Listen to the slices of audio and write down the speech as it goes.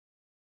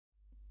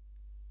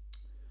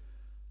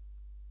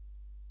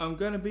I'm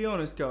going to be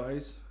honest,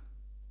 guys.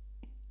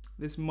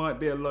 This might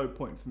be a low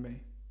point for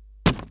me.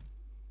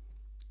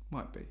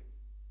 Might be.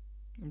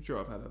 I'm sure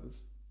I've had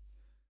others.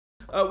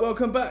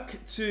 Welcome back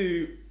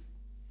to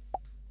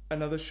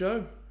another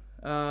show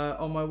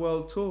on my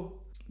world tour.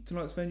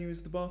 Tonight's venue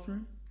is the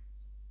bathroom.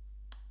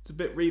 It's a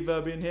bit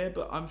reverby in here,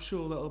 but I'm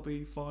sure that'll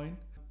be fine.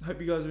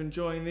 Hope you guys are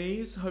enjoying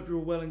these. Hope you're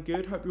all well and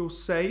good. Hope you're all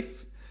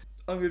safe.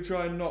 I'm going to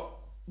try and not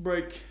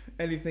break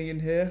anything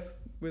in here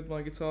with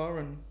my guitar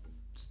and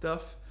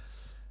stuff.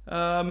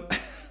 I'm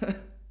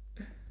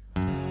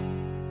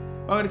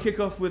going to kick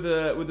off with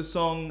a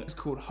song. It's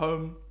called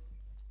Home,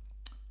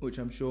 which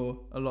I'm sure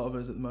a lot of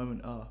us at the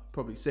moment are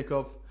probably sick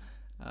of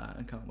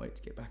and can't wait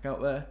to get back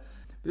out there.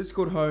 But this is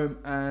called Home,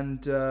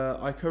 and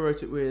I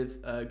co-wrote it with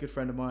a good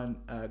friend of mine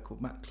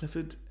called Matt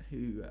Clifford,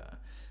 who,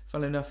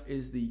 funnily enough,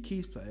 is the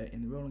keys player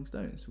in the Rolling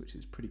Stones, which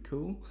is pretty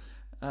cool.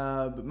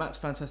 But Matt's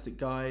a fantastic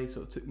guy,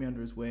 sort of took me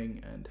under his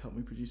wing and helped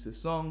me produce this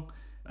song,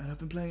 and I've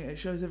been playing it at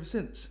shows ever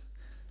since.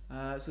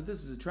 So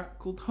this is a track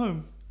called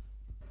Home.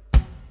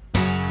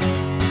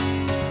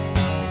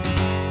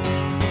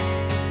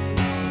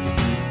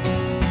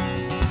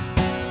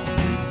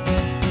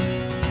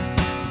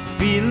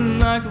 Feeling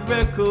like a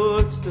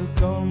record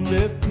stuck on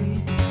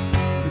repeat,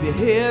 with your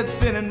head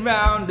spinning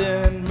round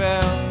and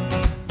round,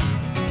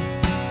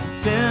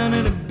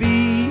 sounding a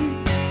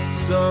beat,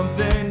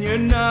 something you're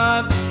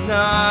not. That's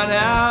not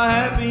how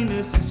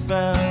happiness is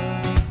found.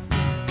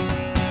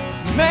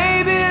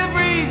 Maybe I've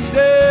reached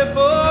a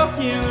fork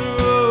in the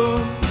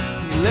road,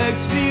 your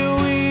legs feel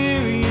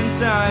weary and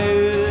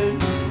tired.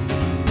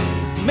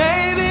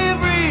 Maybe I've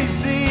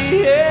reached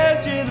the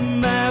edge of the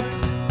map,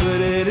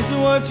 but it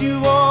isn't what you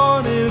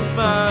wanted to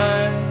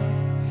find.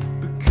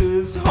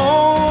 Because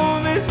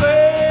home is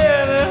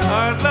where the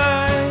heart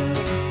lies.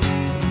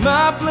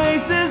 My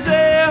place is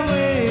there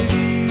with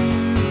you.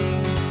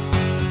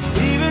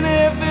 Even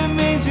if it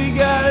means we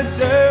gotta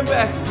turn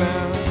back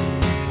around,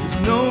 there's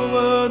no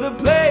other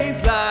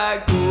place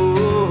like home.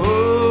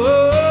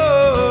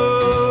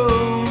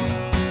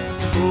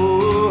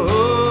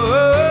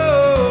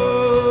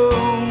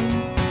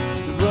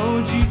 The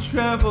road you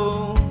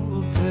travel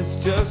will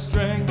test your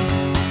strength,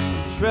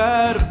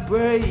 try to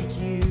break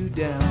you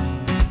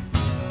down,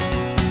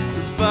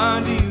 to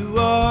find who you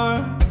are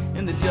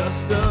in the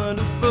dust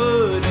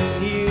underfoot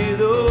and hear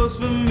those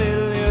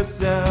familiar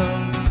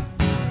sounds.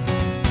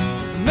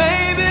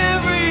 Maybe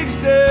I've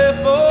reached a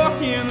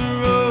fork in the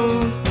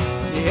road,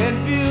 your head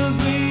feels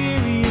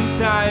weary and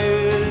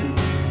tired.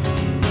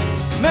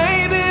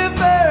 Maybe it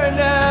burned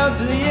out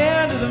to the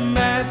end of the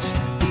match,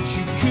 but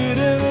you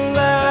couldn't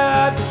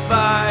light the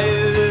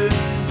fire.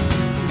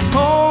 'Cause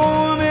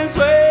home is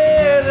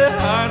where the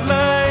heart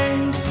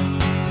lies,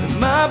 and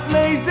my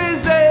place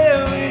is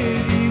there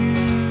with you.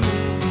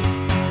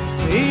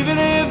 Even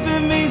if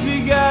it means we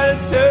gotta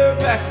turn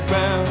back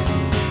around,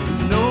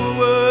 there's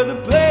no other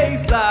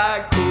place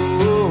like home.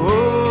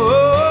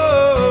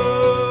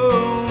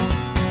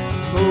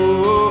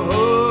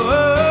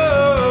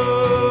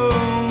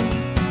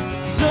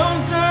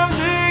 Sometimes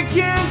it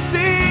can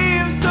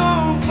seem so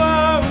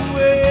far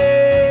away.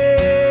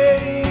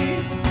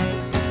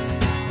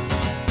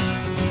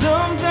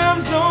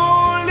 Sometimes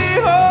only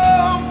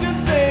home can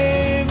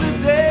save the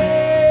day.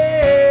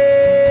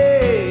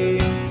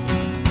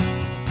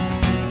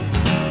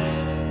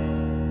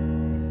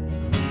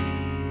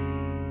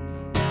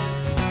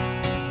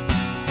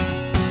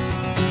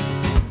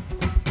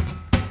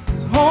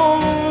 'Cause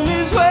home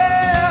is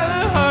where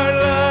the heart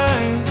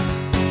lies.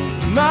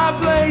 My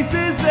place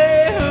is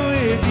there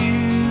with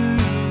you.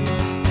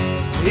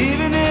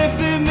 Even if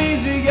it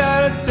means we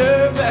gotta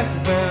turn back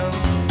around,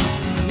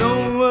 there's no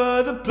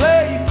other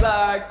place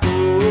like home.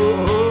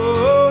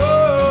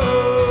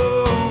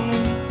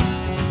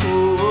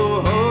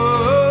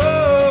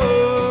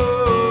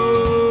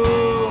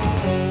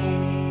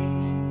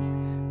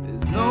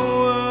 There's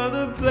no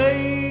other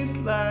place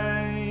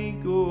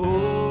like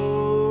home.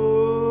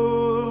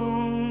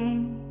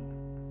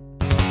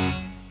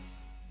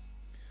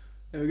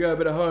 There we go, a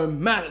bit of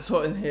Home. Man, it's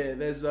hot in here.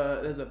 There's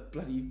a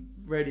bloody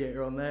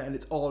radiator on there, and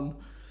it's on.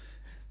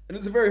 And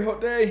it's a very hot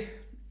day.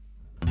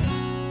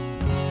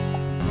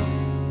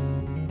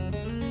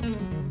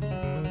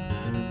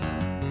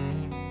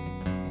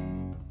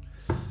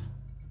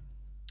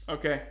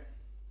 Okay,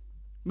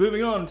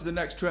 moving on to the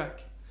next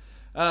track.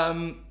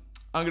 I'm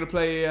gonna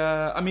play.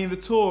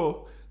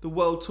 The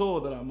world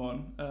tour that I'm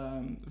on.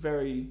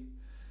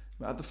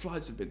 The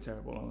flights have been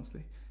terrible,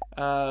 honestly.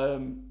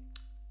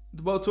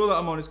 The world tour that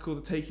I'm on is called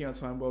the Taking Our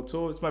Time World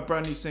Tour. It's my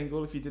brand new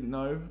single, if you didn't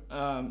know.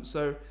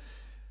 So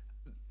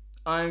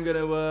I'm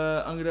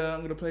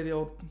gonna play the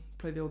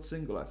old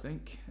single. I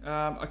think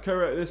I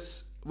co-wrote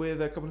this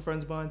with a couple of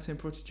friends of mine, Tim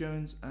Protty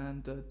Jones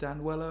and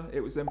Dan Weller. It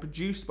was then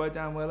produced by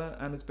Dan Weller,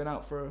 and it's been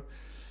out for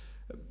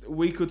a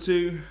week or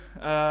two,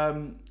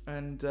 and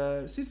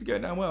it seems to be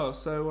going down well.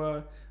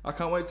 So I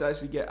can't wait to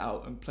actually get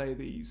out and play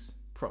these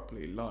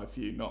properly live for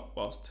you, not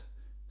whilst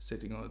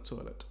sitting on a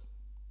toilet.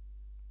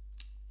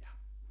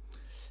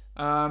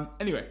 Yeah.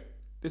 Anyway,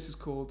 this is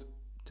called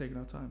Taking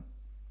Our Time.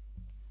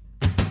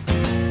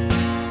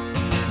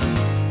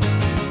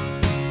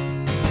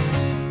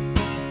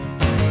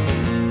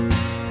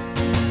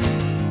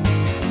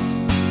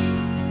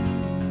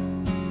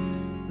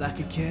 Like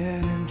a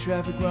cat in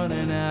traffic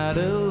running out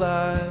of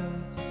lights.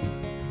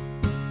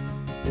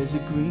 There's a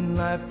green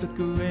light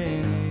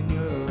flickering in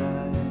your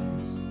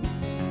eyes.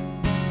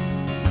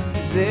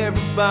 'Cause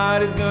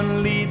everybody's gonna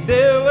lead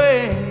their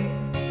way.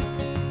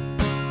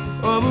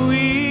 Oh, but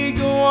we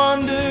can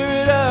wander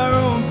at our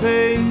own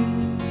pace.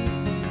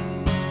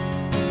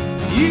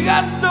 You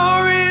got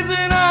stories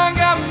and I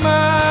got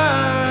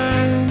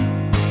mine,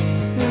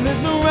 and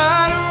there's no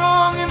right or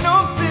wrong and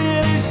no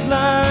finish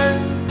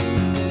line.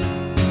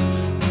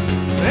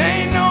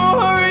 Ain't no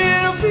hurry,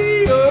 it'll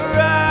be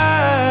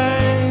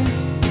alright.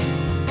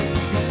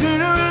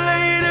 Sooner or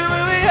later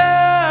we'll be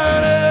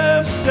out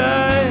of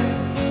sight.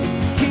 If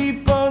we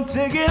keep on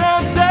taking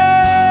our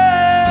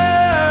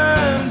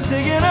time,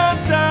 taking our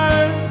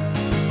time,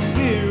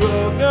 we're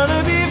all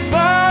gonna be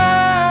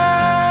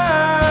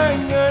fine,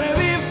 gonna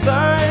be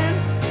fine.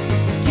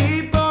 If we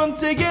keep on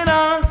taking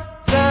our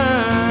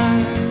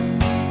time.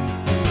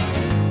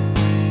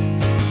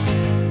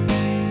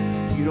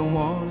 You don't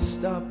wanna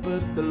stop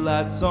but the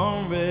lights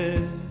on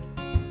red,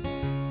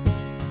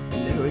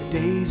 and there are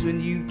days when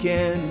you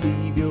can't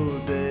leave your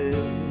bed,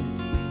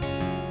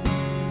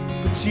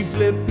 but you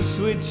flip the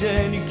switch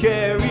and you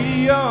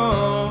carry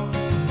on.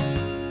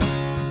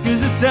 'Cause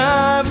the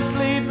time to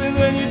sleep is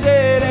when you're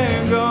dead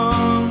and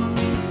gone.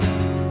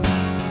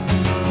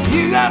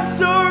 You got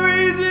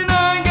stories and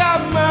I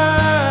got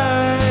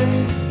mine.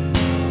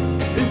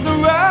 There's no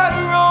right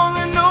or wrong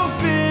and no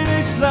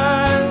finish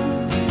line.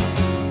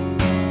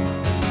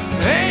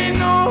 Ain't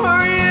no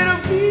hurry,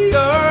 it'll be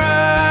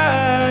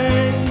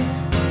alright.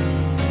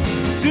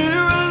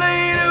 Sooner or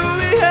later we'll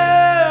be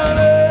out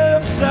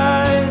of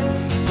sight.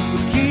 If we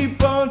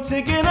keep on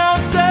taking our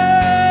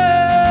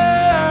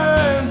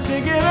time,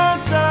 taking our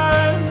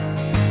time,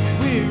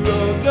 we're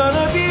all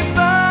gonna be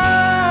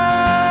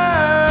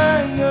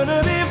fine,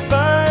 gonna be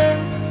fine.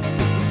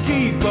 If we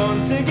keep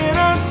on taking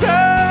our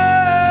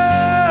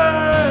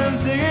time,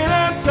 taking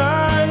our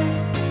time,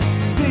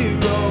 we're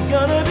all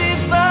gonna be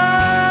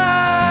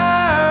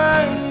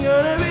fine,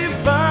 gonna be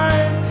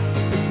fine.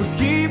 If we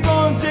keep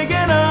on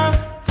taking our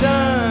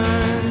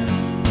time,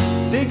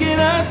 taking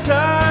our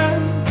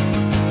time.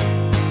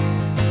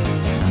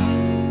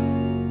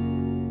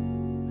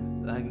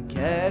 Like a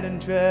cat in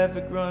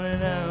traffic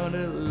running out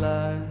of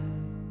lights.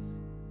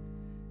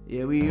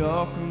 Yeah, we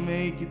all can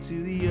make it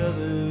to the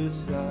other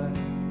side.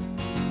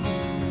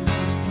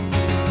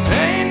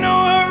 Ain't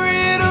no hurry,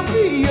 it'll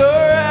be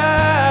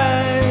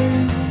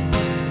alright.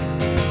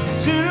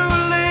 Sooner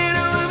or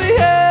later we'll be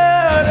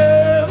out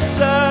of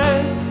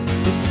sight.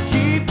 If we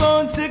keep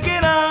on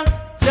taking our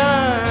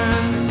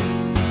time,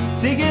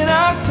 taking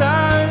our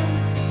time.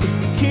 If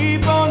we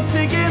keep on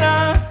taking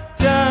our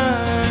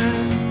time,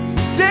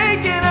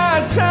 taking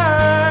our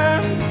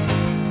time.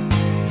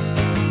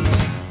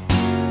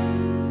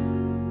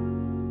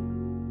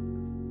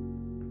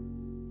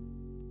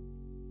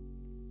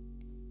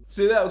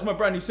 So that was my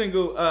brand new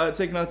single,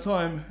 Taking Our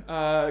Time.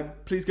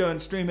 Please go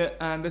and stream it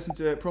and listen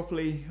to it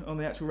properly on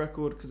the actual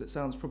record, because it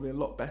sounds probably a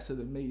lot better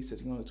than me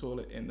sitting on a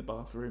toilet in the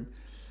bathroom,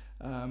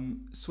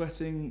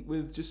 sweating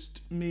with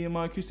just me and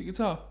my acoustic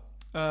guitar.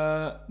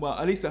 Well,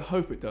 at least I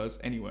hope it does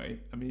anyway.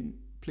 I mean,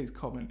 please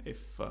comment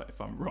if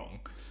I'm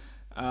wrong.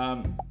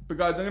 But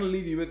guys, I'm going to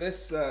leave you with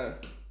this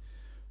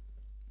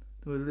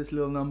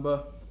little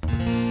number.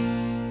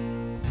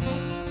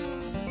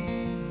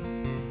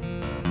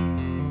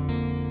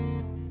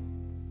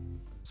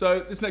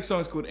 So this next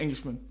song is called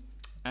Englishman,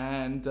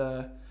 and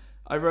I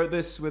wrote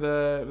this with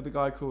a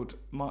guy called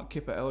Mark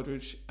Kipper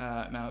Eldridge.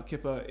 Now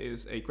Kipper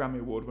is a Grammy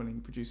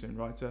Award-winning producer and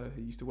writer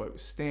who used to work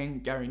with Sting,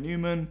 Gary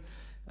Newman,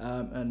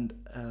 and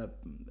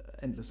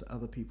endless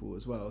other people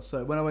as well.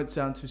 So when I went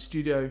down to his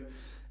studio,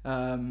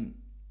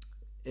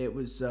 it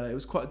was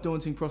quite a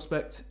daunting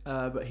prospect,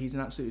 but he's an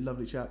absolutely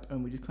lovely chap,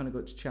 and we just kind of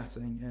got to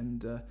chatting,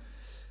 and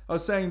I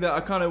was saying that I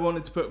kind of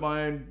wanted to put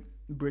my own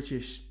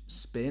British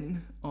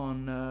spin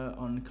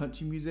on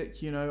country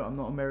music. You know, I'm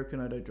not American,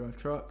 I don't drive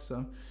trucks,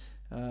 so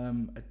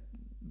I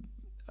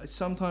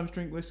sometimes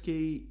drink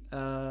whiskey,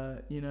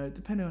 you know,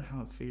 depending on how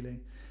I'm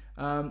feeling.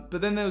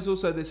 But then there was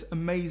also this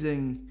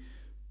amazing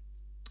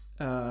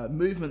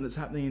movement that's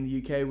happening in the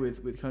UK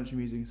with country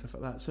music and stuff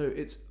like that. So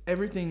it's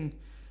everything,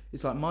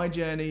 it's like my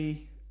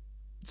journey,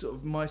 sort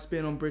of my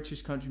spin on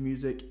British country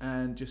music,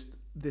 and just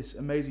this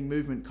amazing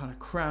movement kind of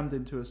crammed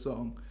into a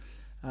song.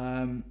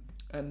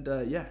 And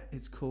yeah,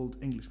 it's called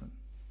Englishman.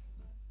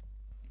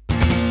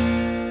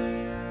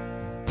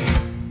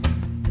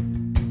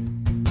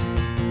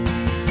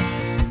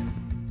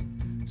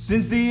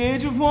 Since the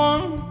age of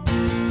 1,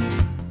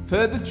 I've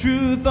heard the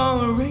truth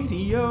on the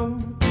radio.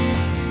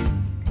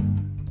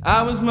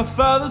 I was my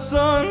father's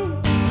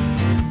son,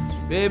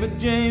 baby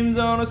James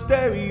on a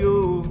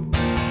stereo.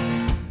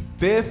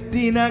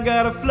 15, I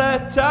got a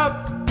flat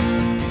top.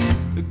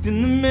 Looked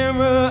in the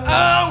mirror,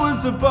 I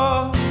was the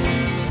boss.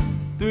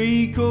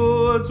 3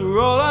 chords were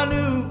all I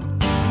knew,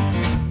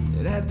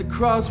 and at the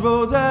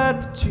crossroads I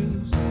had to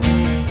choose.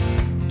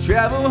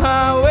 Travel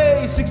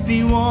Highway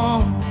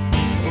 61,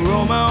 or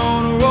on my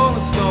own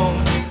Rolling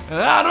Stone.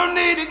 I don't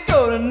need to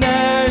go to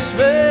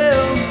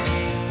Nashville.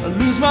 I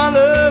lose my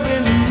love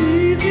in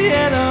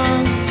Louisiana.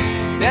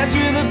 Dance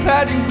with the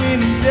pageant queen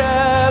in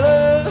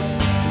Dallas.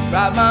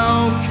 Write my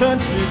own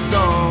country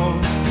song.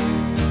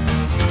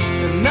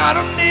 And I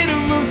don't need to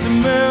move to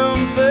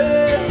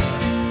Memphis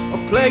or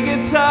play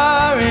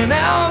guitar in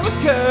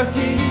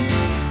Albuquerque.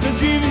 I'm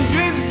dreaming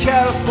dreams of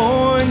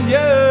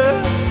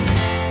California.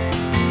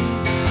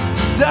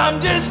 'Cause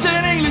I'm just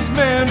an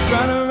Englishman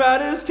trying to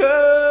write his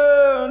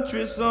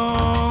country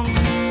song.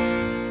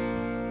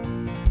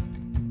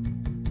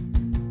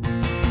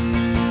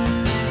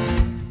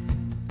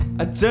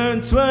 I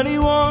turned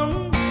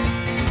 21.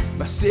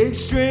 My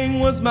 6th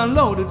string was my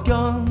loaded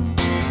gun.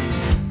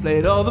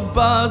 Played all the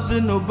bars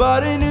that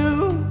nobody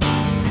knew.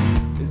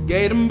 This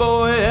Gator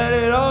boy had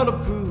it all to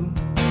prove.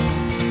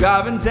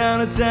 Driving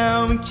town to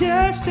town with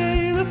Cash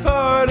Taylor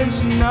Part and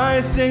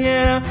Shania singing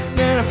out,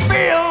 man, I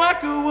feel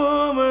like a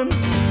woman.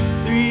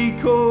 3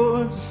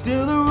 chords are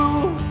still the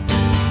rule.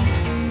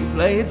 You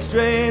play it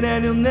straight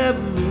and you'll never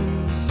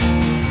lose.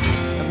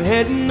 I'm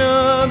heading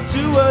up to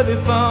Worthy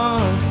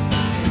Farm,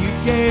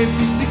 UK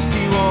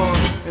 361,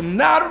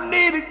 and I don't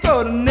need to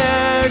go to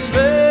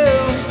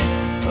Nashville.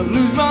 I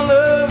lose my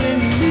love in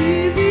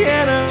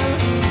Louisiana.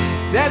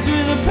 That's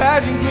with the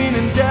pageant queen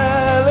in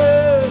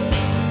Dallas.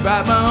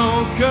 Write my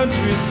own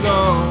country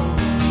song.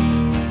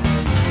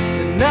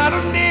 And I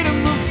don't need to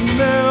move to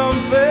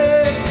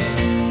Memphis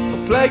or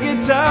play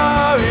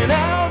guitar in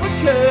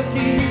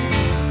Albuquerque.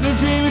 No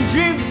dreaming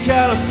dreams of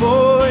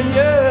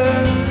California.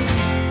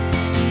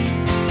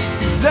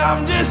 'Cause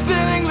I'm just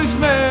an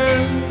Englishman.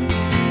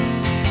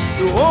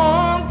 The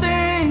one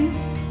thing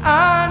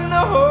I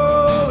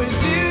know is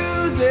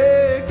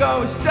music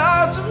always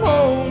starts from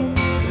home.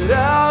 But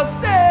I'll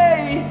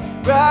stay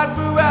right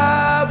where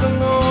I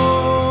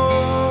belong.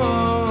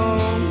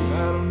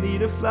 I don't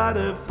need to fly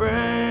to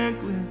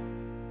Franklin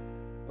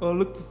or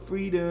look for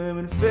freedom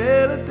in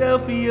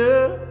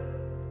Philadelphia.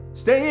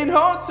 Stay in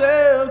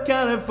Hotel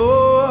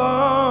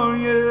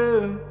California.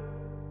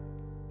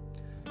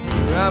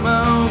 Write my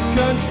own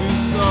country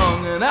song,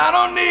 and I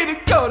don't need to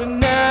go to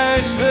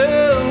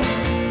Nashville.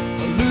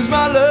 I lose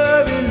my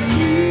love in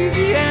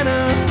Louisiana.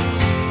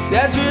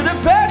 That's with the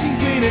pageant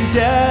queen in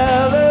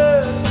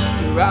Dallas.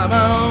 Write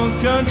my own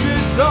country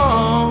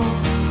song.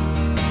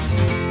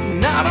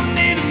 And I don't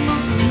need to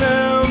move to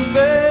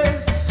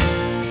Memphis,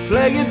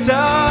 play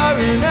guitar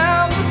in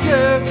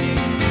Albuquerque.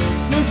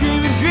 No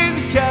dreaming dreams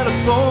of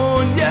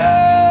California.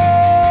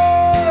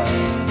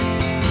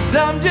 'Cause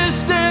I'm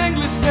just an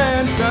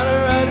Englishman trying to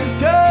write his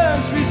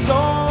country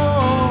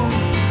song.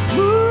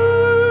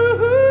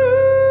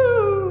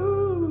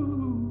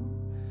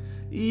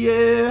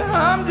 Yeah,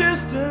 I'm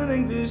just an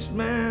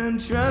Englishman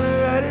trying to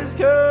write his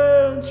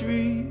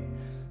country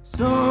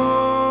song.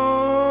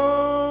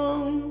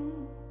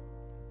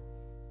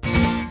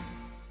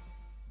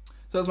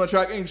 So that's my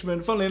track,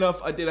 Englishman. Funnily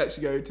enough, I did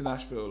actually go to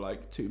Nashville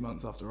like 2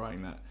 months after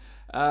writing that.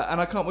 And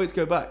I can't wait to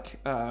go back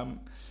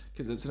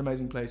because it's an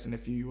amazing place. And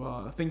if you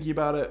are thinking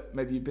about it,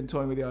 maybe you've been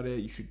toying with the idea,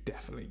 you should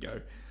definitely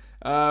go.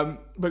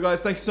 But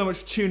guys, thank you so much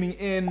for tuning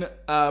in.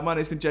 My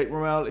name's been Jake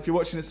Morrell. If you're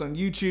watching this on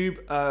YouTube,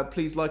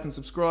 please like and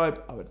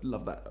subscribe. I would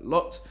love that a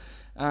lot.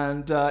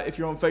 And if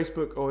you're on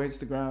Facebook or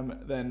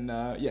Instagram, then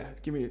yeah,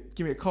 give me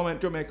a comment,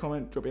 drop me a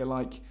comment, drop me a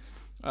like.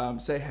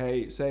 Say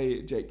hey,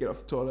 say Jake, get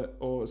off the toilet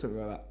or something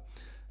like that.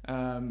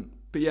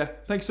 But yeah,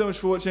 thanks so much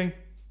for watching.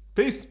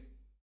 Peace.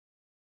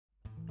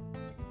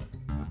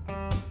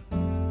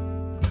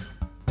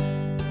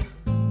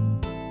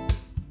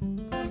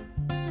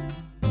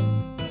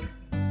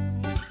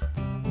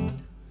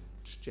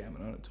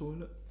 Jamming on a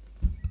toilet.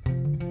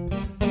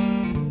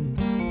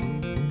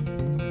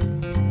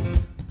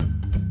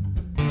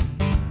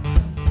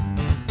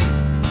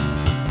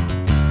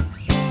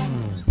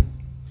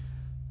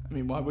 I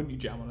mean, why wouldn't you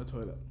jam on a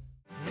toilet?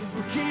 If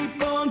we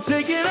keep on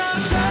taking our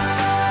time.